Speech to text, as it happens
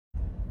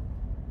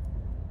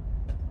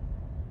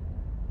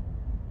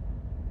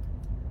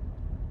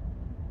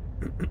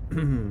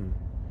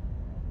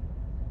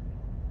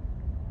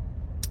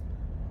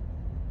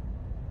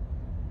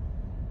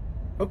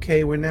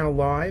Okay, we're now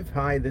live.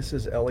 Hi, this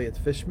is Elliot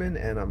Fishman,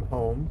 and I'm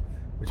home,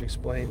 which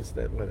explains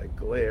that when I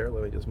glare,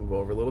 let me just move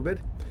over a little bit.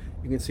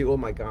 You can see all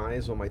my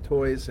guys, all my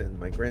toys, and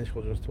my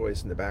grandchildren's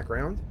toys in the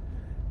background,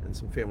 and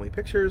some family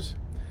pictures.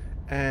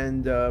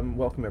 And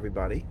welcome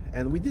everybody.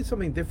 And we did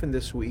something different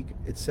this week.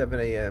 It's 7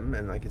 a.m.,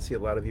 and I can see a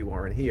lot of you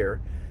aren't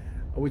here.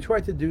 We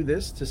tried to do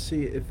this to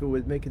see if it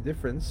would make a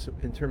difference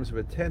in terms of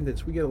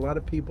attendance. We get a lot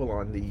of people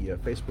on the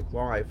Facebook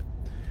Live,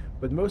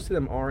 but most of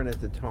them aren't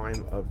at the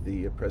time of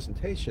the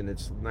presentation.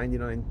 It's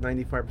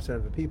 95%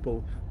 of the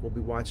people will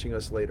be watching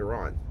us later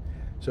on.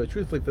 So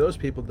truthfully, for those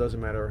people, it doesn't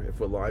matter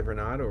if we're live or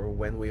not or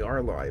when we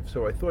are live.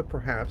 So I thought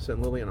perhaps,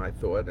 and Lily and I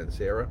thought, and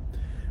Sarah,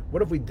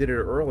 what if we did it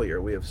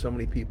earlier? We have so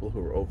many people who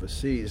are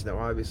overseas. Now,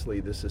 obviously,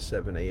 this is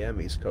 7 a.m.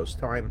 East Coast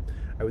time.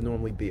 I would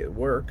normally be at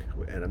work,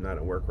 and I'm not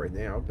at work right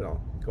now, but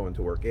I'll go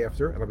into work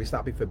after. And I'll be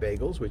stopping for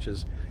bagels, which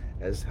is,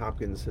 as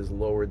Hopkins has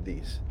lowered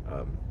these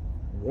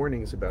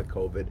warnings about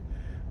COVID,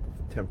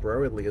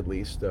 temporarily at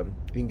least, you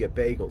can get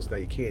bagels. Now,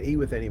 you can't eat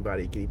with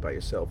anybody. You can eat by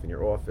yourself in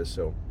your office,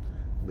 so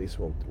at least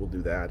we'll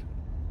do that.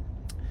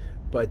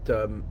 But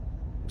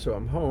so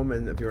I'm home,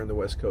 and if you're on the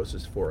West Coast,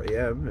 it's 4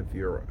 a.m. If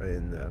you're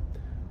in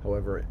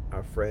however,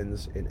 our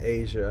friends in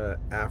Asia,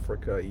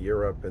 Africa,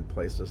 Europe, and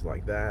places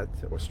like that,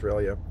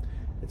 Australia,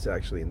 it's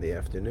actually in the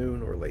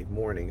afternoon or late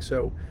morning.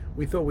 So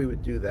we thought we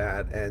would do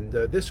that. And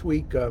this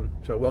week,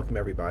 so welcome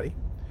everybody.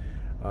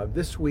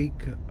 This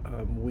week,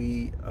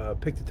 we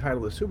picked the title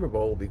of the Super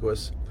Bowl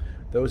because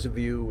those of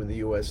you in the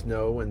U.S.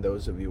 know, and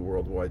those of you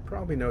worldwide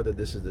probably know that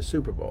this is the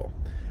Super Bowl.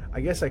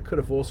 I guess I could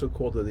have also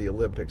called it the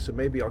Olympics, so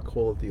maybe I'll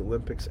call it the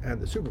Olympics and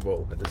the Super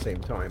Bowl at the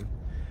same time.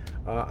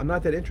 I'm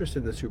not that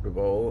interested in the Super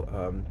Bowl,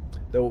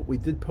 though we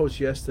did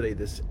post yesterday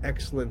this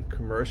excellent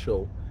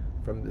commercial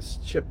from this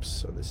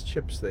chips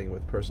thing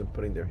with a person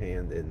putting their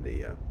hand in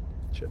the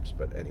chips.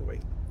 But anyway,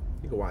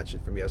 you can watch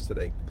it from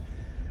yesterday.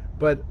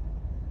 But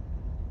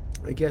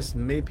I guess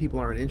many people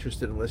aren't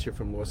interested unless you're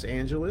from Los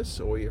Angeles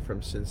or you're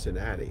from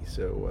Cincinnati.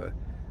 So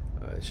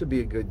it should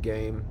be a good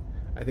game.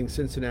 I think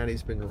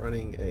Cincinnati's been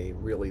running a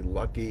really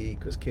lucky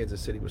because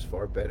Kansas City was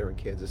far better and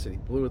Kansas City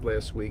blew it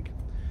last week.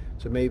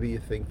 So maybe you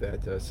think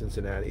that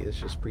Cincinnati is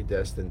just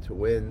predestined to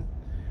win.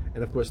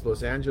 And of course,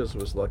 Los Angeles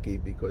was lucky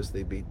because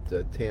they beat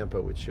Tampa,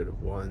 which should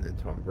have won, and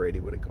Tom Brady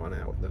would have gone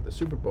out with another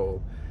Super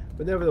Bowl.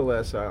 But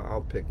nevertheless,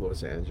 I'll pick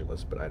Los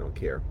Angeles, but I don't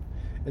care.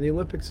 And the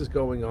Olympics is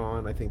going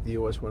on. I think the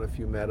U.S. won a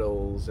few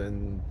medals,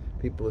 and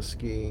people are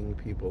skiing,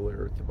 people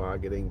are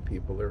tobogganing,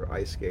 people are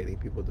ice skating,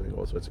 people are doing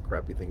all sorts of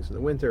crappy things in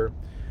the winter.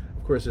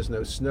 Of course, there's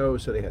no snow,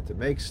 so they had to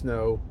make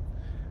snow.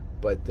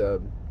 But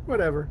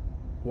whatever.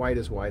 White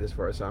is white as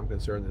far as I'm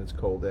concerned, and it's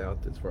cold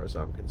out as far as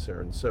I'm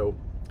concerned. So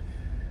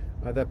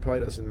that probably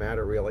doesn't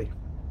matter really.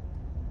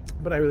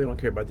 But I really don't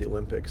care about the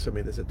Olympics. I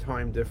mean, there's a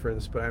time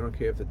difference, but I don't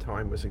care if the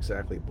time was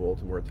exactly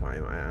Baltimore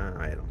time.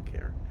 I don't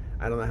care.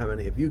 I don't know how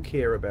many of you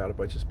care about a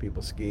bunch of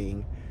people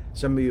skiing.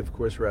 Some of you, of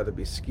course, rather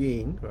be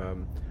skiing.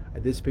 I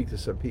did speak to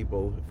some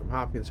people from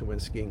Hopkins who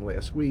went skiing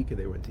last week, and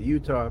they went to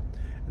Utah,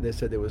 and they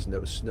said there was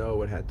no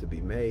snow. It had to be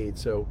made.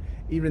 So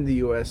even in the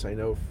U.S., I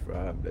know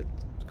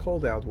it's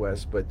cold out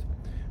west, but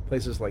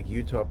places like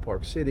Utah,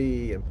 Park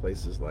City, and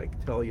places like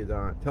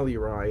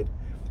Telluride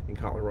in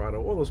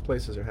Colorado, all those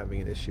places are having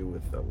an issue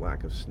with the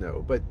lack of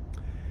snow. But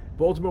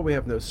Baltimore, we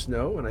have no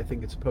snow, and I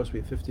think it's supposed to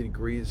be 50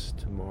 degrees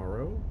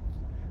tomorrow,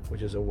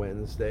 which is a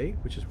Wednesday,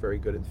 which is very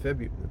good in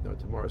February. No,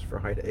 tomorrow's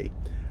Friday,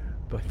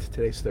 but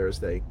today's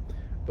Thursday.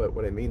 But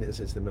what I mean is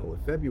it's the middle of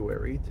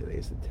February.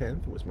 Today's the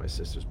 10th. It was my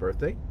sister's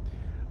birthday.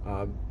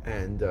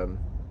 And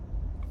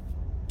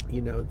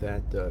you know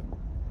that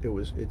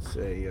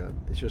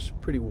it's just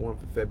pretty warm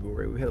for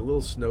February. We had a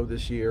little snow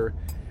this year.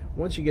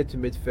 Once you get to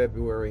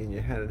mid-February and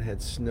you hadn't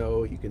had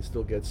snow, you can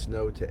still get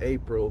snow to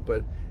April,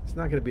 but it's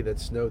not going to be that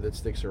snow that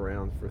sticks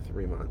around for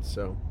 3 months.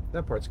 So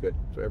that part's good.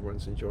 So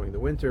everyone's enjoying the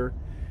winter.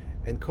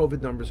 And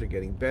COVID numbers are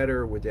getting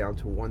better. We're down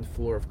to one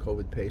floor of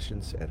COVID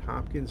patients at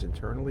Hopkins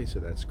internally, so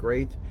that's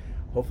great.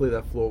 Hopefully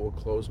that floor will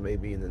close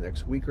maybe in the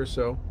next week or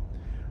so.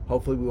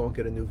 Hopefully we won't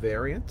get a new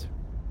variant.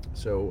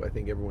 So I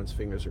think everyone's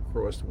fingers are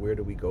crossed. Where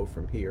do we go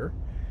from here?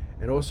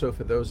 And also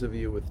for those of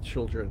you with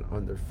children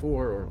under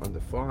 4 or under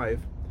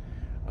 5,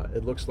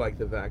 it looks like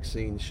the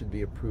vaccine should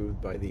be approved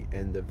by the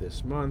end of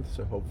this month.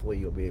 So hopefully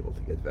you'll be able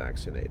to get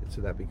vaccinated. So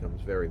that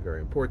becomes very,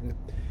 very important.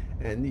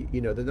 And you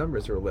know, the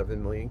numbers are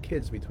 11 million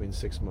kids between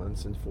 6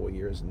 months and 4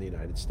 years in the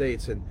United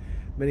States. And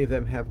many of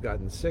them have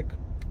gotten sick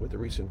with the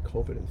recent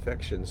COVID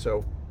infection.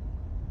 So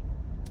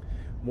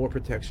more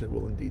protection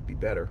will indeed be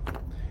better.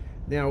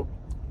 Now,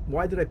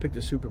 why did I pick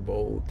the Super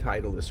Bowl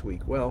title this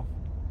week? Well,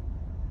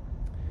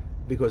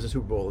 because the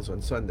Super Bowl is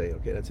on Sunday.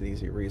 Okay, that's an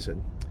easy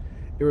reason.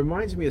 It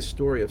reminds me of a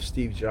story of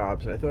Steve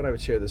Jobs, and I thought I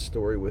would share this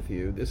story with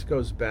you. This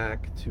goes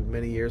back to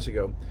many years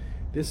ago.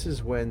 This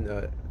is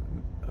when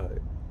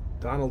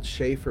Donald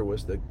Schaefer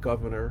was the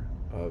governor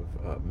of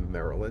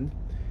Maryland.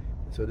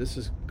 So this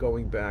is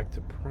going back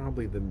to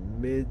probably the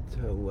mid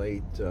to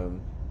late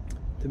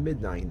the mid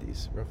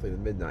 90s, roughly the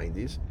mid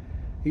 90s.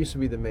 He used to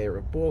be the mayor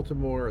of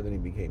Baltimore, and then he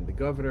became the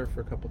governor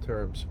for a couple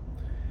terms.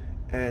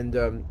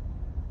 And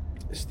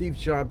Steve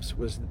Jobs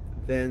was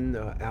then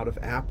out of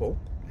Apple,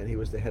 and he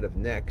was the head of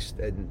Next.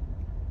 And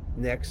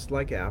Next,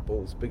 like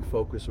Apple's big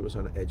focus was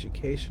on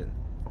education.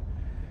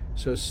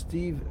 So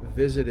Steve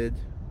visited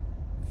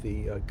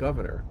the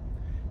governor.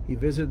 He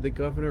visited the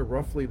governor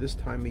roughly this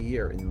time of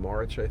year, in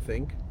March, I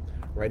think,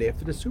 right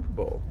after the Super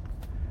Bowl.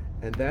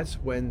 And that's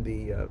when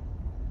the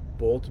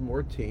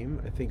Baltimore team,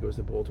 I think it was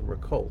the Baltimore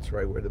Colts,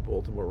 right, where the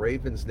Baltimore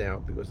Ravens now,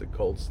 because the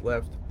Colts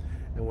left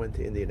and went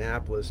to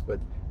Indianapolis,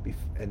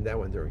 and that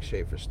went during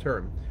Schaefer's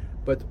term.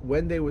 But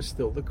when they were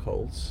still the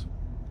Colts,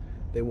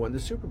 they won the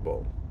Super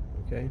Bowl,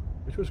 okay,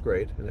 which was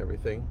great and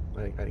everything.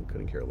 I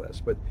couldn't care less.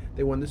 But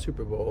they won the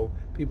Super Bowl.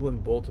 People in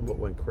Baltimore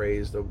went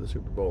crazed over the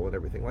Super Bowl and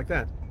everything like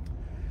that.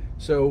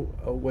 So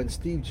when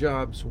Steve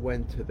Jobs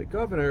went to the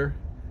governor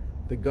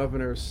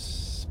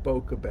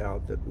spoke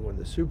about that we won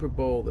the Super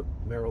Bowl, that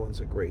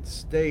Maryland's a great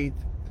state,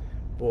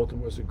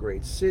 Baltimore's a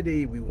great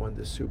city, we won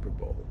the Super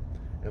Bowl.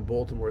 And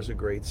Baltimore's a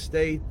great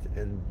state,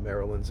 and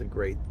Maryland's a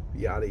great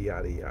yada,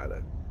 yada,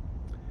 yada.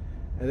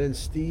 And then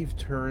Steve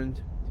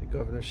turned to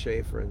Governor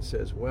Schaefer and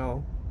says,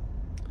 well,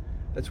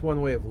 that's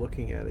one way of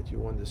looking at it. You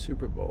won the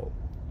Super Bowl.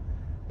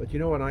 But you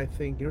know what I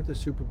think? You know what the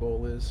Super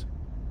Bowl is?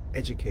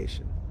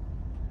 Education.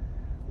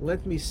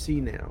 Let me see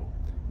now.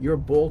 You're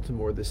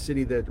Baltimore, the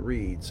city that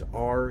reads,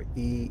 R-E-E-D-S.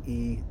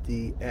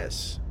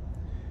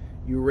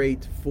 You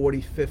rate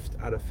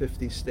 45th out of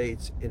 50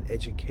 states in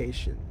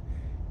education.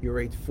 You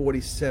rate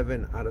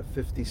 47 out of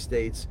 50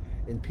 states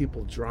in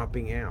people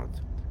dropping out,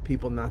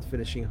 people not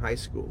finishing high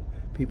school,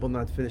 people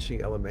not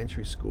finishing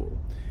elementary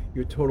school.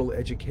 Your total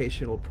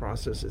educational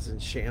process is in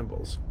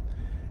shambles.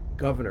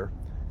 Governor,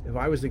 if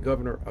I was the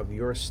governor of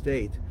your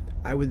state,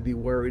 I would be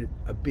worried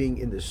of being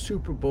in the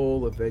Super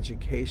Bowl of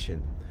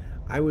education.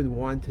 I would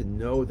want to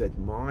know that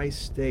my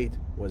state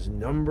was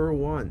number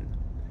one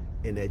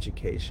in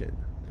education.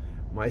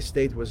 My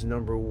state was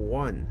number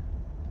one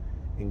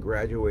in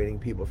graduating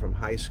people from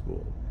high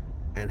school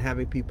and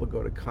having people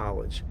go to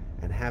college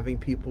and having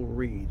people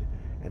read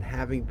and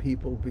having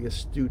people be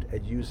astute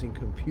at using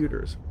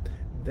computers.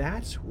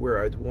 That's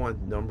where I'd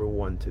want number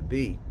one to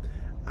be.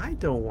 I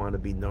don't want to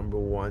be number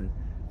one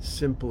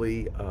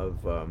simply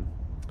of,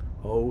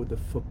 the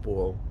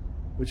football,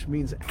 which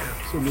means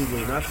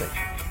absolutely nothing.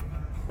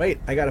 Wait,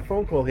 I got a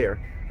phone call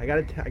here. I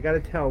gotta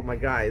tell my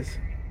guys.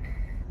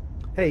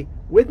 Hey,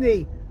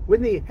 Whitney,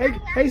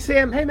 hey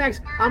Sam, hey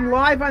Max, I'm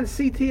live on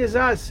CT is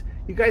Us.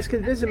 You guys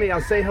can visit me.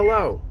 I'll say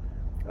hello.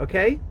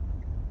 Okay?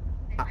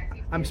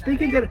 I'm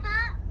speaking to.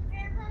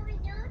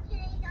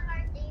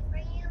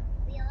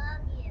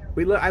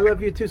 I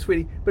love you too,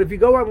 sweetie. But if you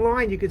go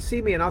online, you can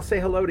see me and I'll say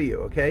hello to you.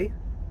 Okay?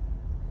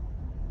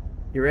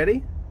 You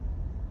ready?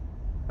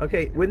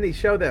 Okay, Whitney,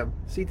 show them.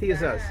 CT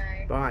is Us.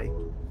 Bye.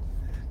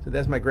 So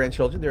that's my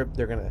grandchildren.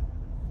 They're gonna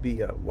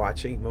be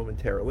watching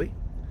momentarily.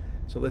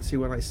 So let's see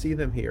when I see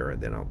them here,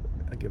 and then I'll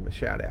give them a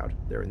shout out.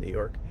 They're in New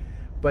York.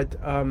 But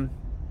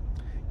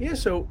yeah.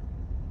 So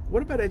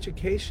what about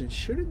education?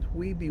 Shouldn't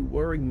we be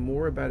worrying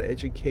more about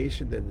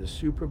education than the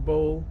Super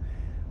Bowl?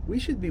 We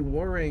should be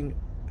worrying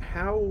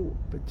how,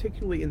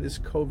 particularly in this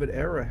COVID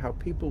era, how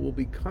people will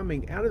be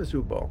coming out of the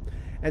Super Bowl.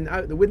 And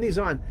Whitney's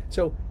on.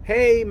 So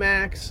hey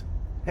Max,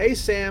 hey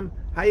Sam,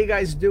 how you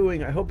guys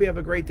doing? I hope you have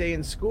a great day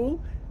in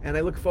school. And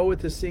I look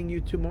forward to seeing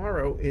you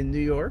tomorrow in New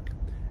York.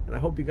 And I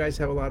hope you guys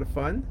have a lot of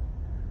fun.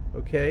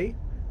 Okay?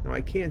 Now,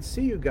 I can't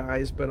see you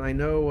guys, but I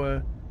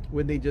know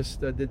Whitney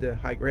just did the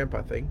Hi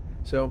Grandpa thing.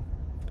 So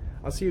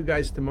I'll see you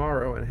guys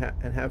tomorrow and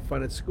have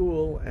fun at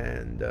school.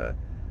 And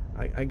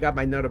I got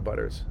my Nutter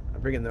Butters.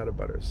 I'm bringing Nutter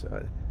Butters.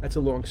 That's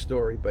a long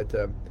story, but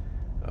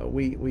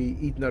we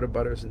eat Nutter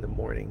Butters in the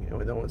morning. And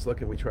when no one's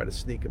looking, we try to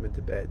sneak them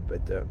into bed.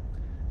 But they're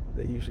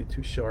usually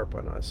too sharp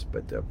on us.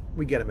 But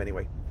we get them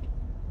anyway.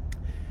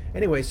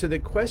 Anyway, so the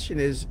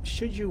question is,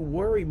 should you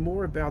worry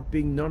more about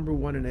being number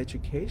one in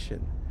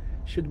education?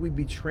 Should we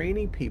be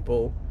training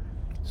people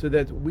so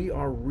that we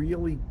are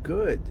really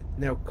good?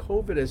 Now,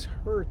 COVID has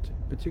hurt,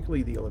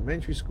 particularly the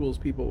elementary schools,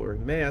 people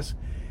wearing masks,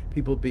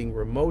 people being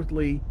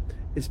remotely.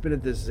 It's been a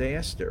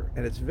disaster,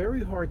 and it's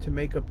very hard to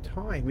make up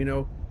time. You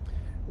know,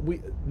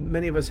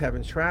 many of us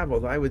haven't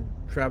traveled. I would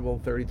travel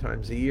 30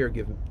 times a year,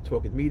 give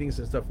talk at meetings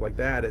and stuff like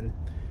that, and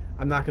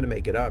I'm not going to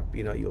make it up.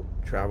 You know, you'll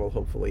travel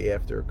hopefully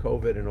after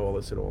COVID and all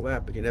this and all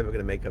that, but you're never going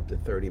to make up the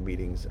 30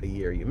 meetings a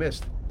year you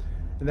missed.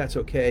 And that's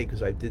okay,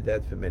 because I did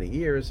that for many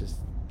years.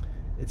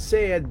 It's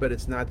sad, but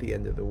it's not the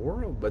end of the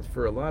world. But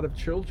for a lot of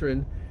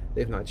children,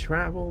 they've not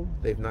traveled,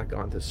 they've not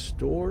gone to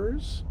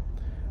stores,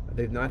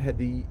 they've not had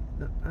and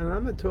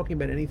I'm not talking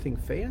about anything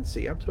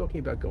fancy. I'm talking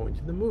about going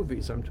to the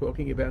movies. I'm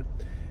talking about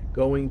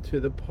going to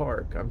the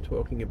park. I'm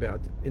talking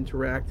about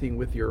interacting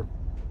with your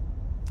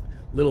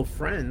little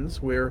friends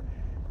where,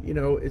 you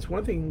know, it's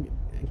one thing,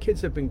 and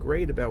kids have been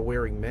great about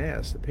wearing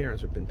masks. The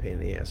parents have been pain in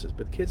the asses,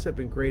 but kids have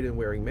been great in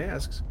wearing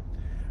masks.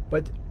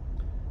 But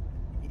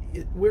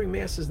wearing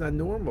masks is not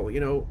normal.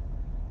 You know,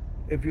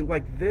 if you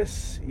like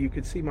this, you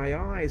could see my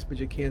eyes, but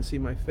you can't see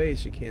my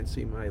face. You can't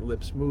see my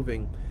lips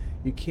moving.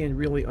 You can't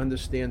really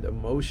understand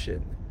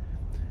emotion.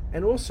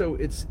 And also,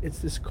 it's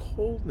this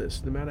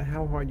coldness, no matter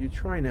how hard you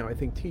try. Now, I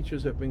think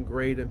teachers have been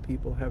great and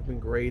people have been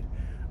great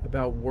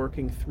about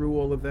working through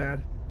all of that.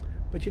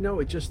 But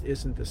it just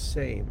isn't the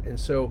same. And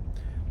so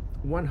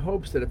one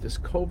hopes that if this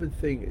COVID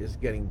thing is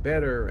getting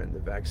better and the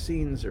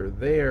vaccines are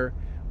there,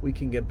 we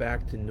can get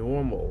back to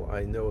normal.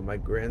 I know in my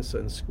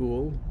grandson's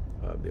school,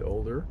 the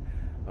older,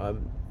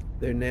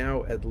 they're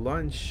now at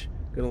lunch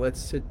going to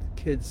let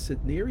kids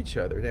sit near each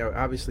other. Now,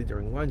 obviously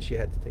during lunch you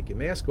had to take your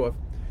mask off,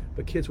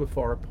 but kids were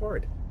far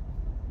apart.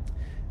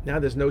 Now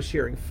there's no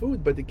sharing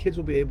food, but the kids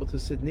will be able to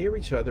sit near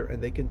each other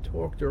and they can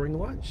talk during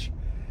lunch.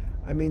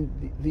 I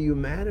mean, the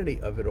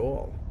humanity of it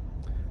all.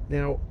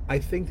 Now, I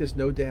think there's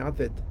no doubt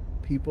that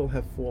people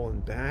have fallen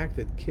back,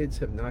 that kids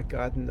have not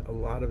gotten a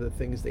lot of the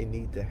things they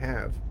need to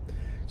have.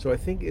 So I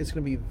think it's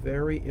going to be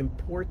very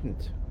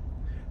important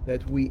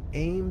that we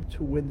aim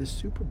to win the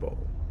Super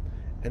Bowl.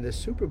 And the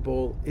Super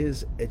Bowl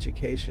is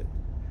education.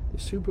 The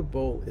Super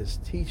Bowl is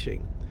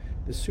teaching.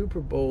 The Super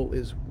Bowl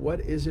is what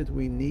is it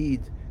we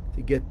need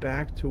to get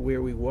back to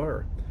where we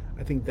were.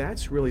 I think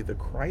that's really the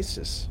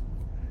crisis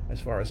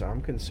as far as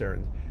I'm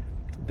concerned.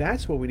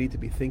 That's what we need to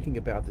be thinking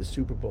about the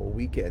Super Bowl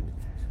weekend.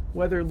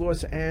 Whether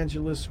Los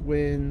Angeles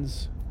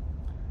wins,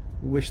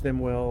 we wish them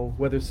well.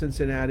 Whether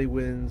Cincinnati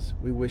wins,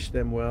 we wish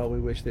them well. We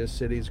wish their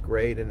city's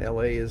great, and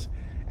LA is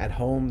at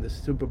home. The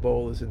Super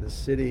Bowl is in the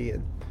city,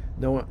 and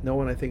no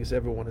one I think has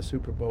ever won a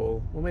Super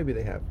Bowl. Well, maybe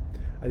they have.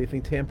 I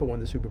think Tampa won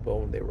the Super Bowl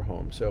when they were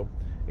home, so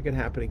it can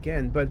happen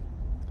again. But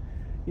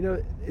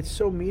it's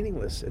so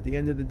meaningless. At the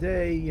end of the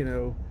day,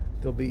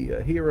 there'll be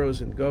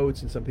heroes and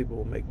goats, and some people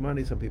will make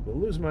money, some people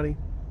will lose money.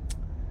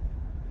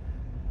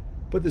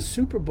 But the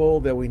Super Bowl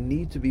that we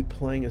need to be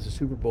playing is a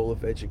Super Bowl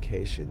of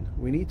education.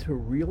 We need to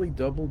really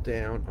double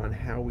down on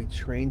how we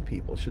train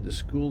people. Should the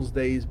school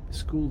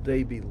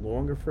day be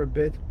longer for a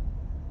bit?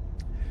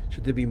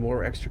 Should there be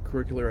more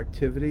extracurricular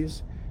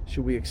activities?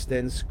 Should we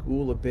extend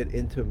school a bit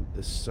into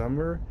the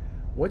summer?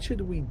 What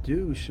should we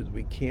do? Should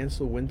we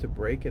cancel winter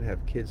break and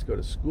have kids go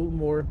to school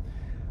more?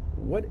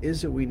 What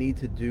is it we need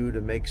to do to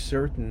make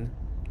certain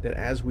that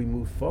as we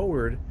move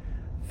forward,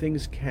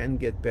 things can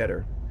get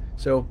better?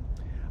 So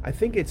I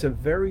think it's a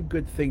very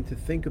good thing to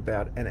think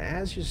about. And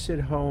as you sit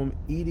home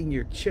eating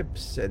your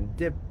chips and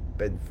dip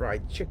and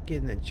fried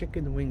chicken and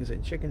chicken wings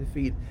and chicken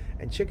feet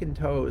and chicken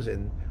toes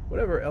and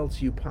whatever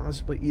else you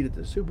possibly eat at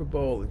the Super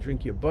Bowl, and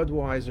drink your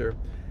Budweiser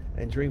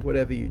and drink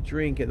whatever you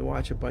drink and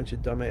watch a bunch of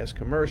dumbass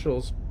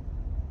commercials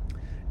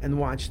and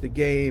watch the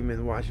game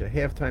and watch a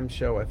halftime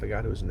show. I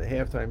forgot who was in the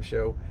halftime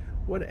show.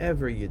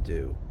 Whatever you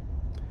do,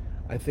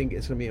 I think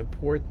it's going to be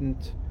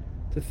important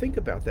to think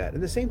about that.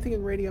 And the same thing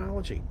in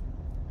radiology.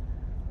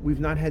 We've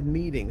not had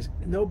meetings.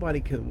 Nobody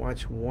can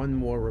watch one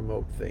more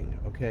remote thing,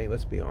 okay?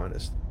 Let's be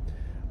honest.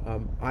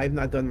 I've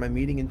not done my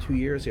meeting in 2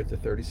 years after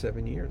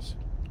 37 years.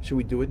 Should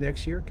we do it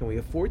next year? Can we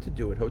afford to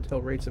do it?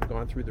 Hotel rates have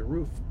gone through the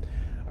roof.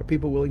 Are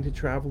people willing to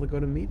travel to go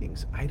to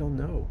meetings? I don't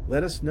know.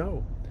 Let us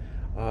know.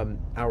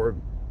 Our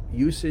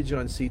usage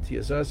on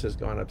CTisus has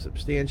gone up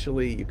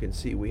substantially. You can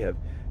see we have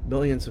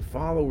millions of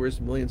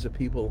followers, millions of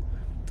people,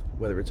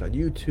 whether it's on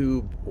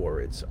YouTube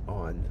or it's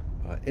on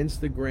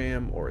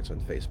Instagram or it's on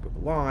Facebook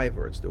Live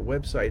or it's the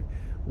website.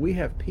 We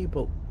have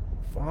people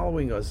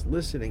following us,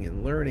 listening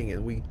and learning,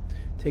 and we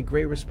take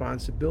great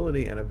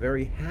responsibility and are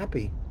very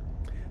happy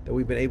that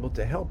we've been able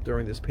to help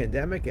during this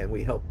pandemic, and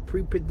we helped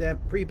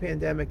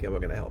pre-pandemic, and we're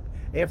going to help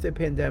after the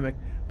pandemic.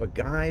 But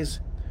guys,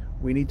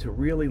 we need to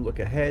really look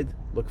ahead,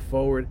 look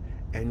forward,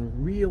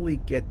 and really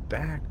get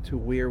back to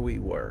where we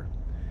were.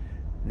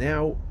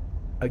 Now,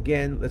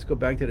 again, let's go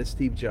back to that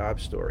Steve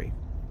Jobs story.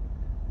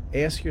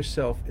 Ask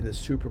yourself in the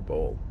Super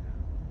Bowl,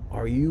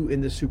 are you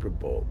in the Super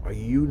Bowl? Are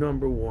you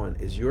number one?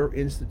 Is your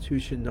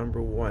institution number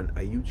one?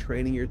 Are you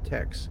training your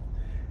techs?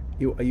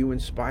 Are you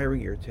inspiring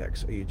your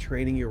techs? Are you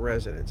training your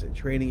residents and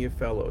training your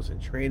fellows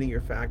and training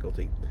your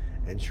faculty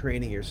and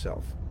training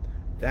yourself?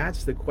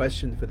 That's the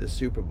question for the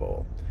Super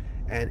Bowl.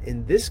 And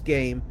in this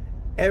game,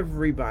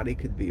 everybody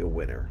could be a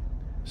winner.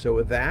 So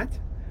with that,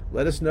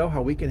 let us know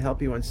how we can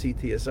help you on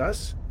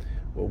CTisus.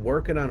 We're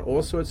working on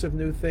all sorts of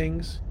new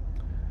things.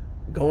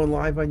 Going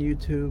live on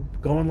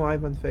YouTube, going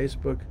live on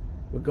Facebook.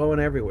 We're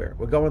going everywhere.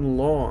 We're going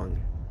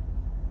long.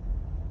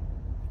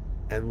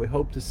 And we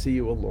hope to see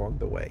you along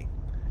the way.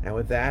 And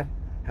with that,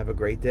 have a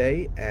great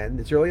day. And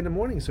it's early in the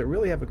morning, so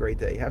really have a great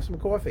day. Have some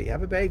coffee.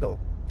 Have a bagel.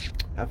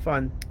 Have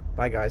fun.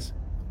 Bye, guys.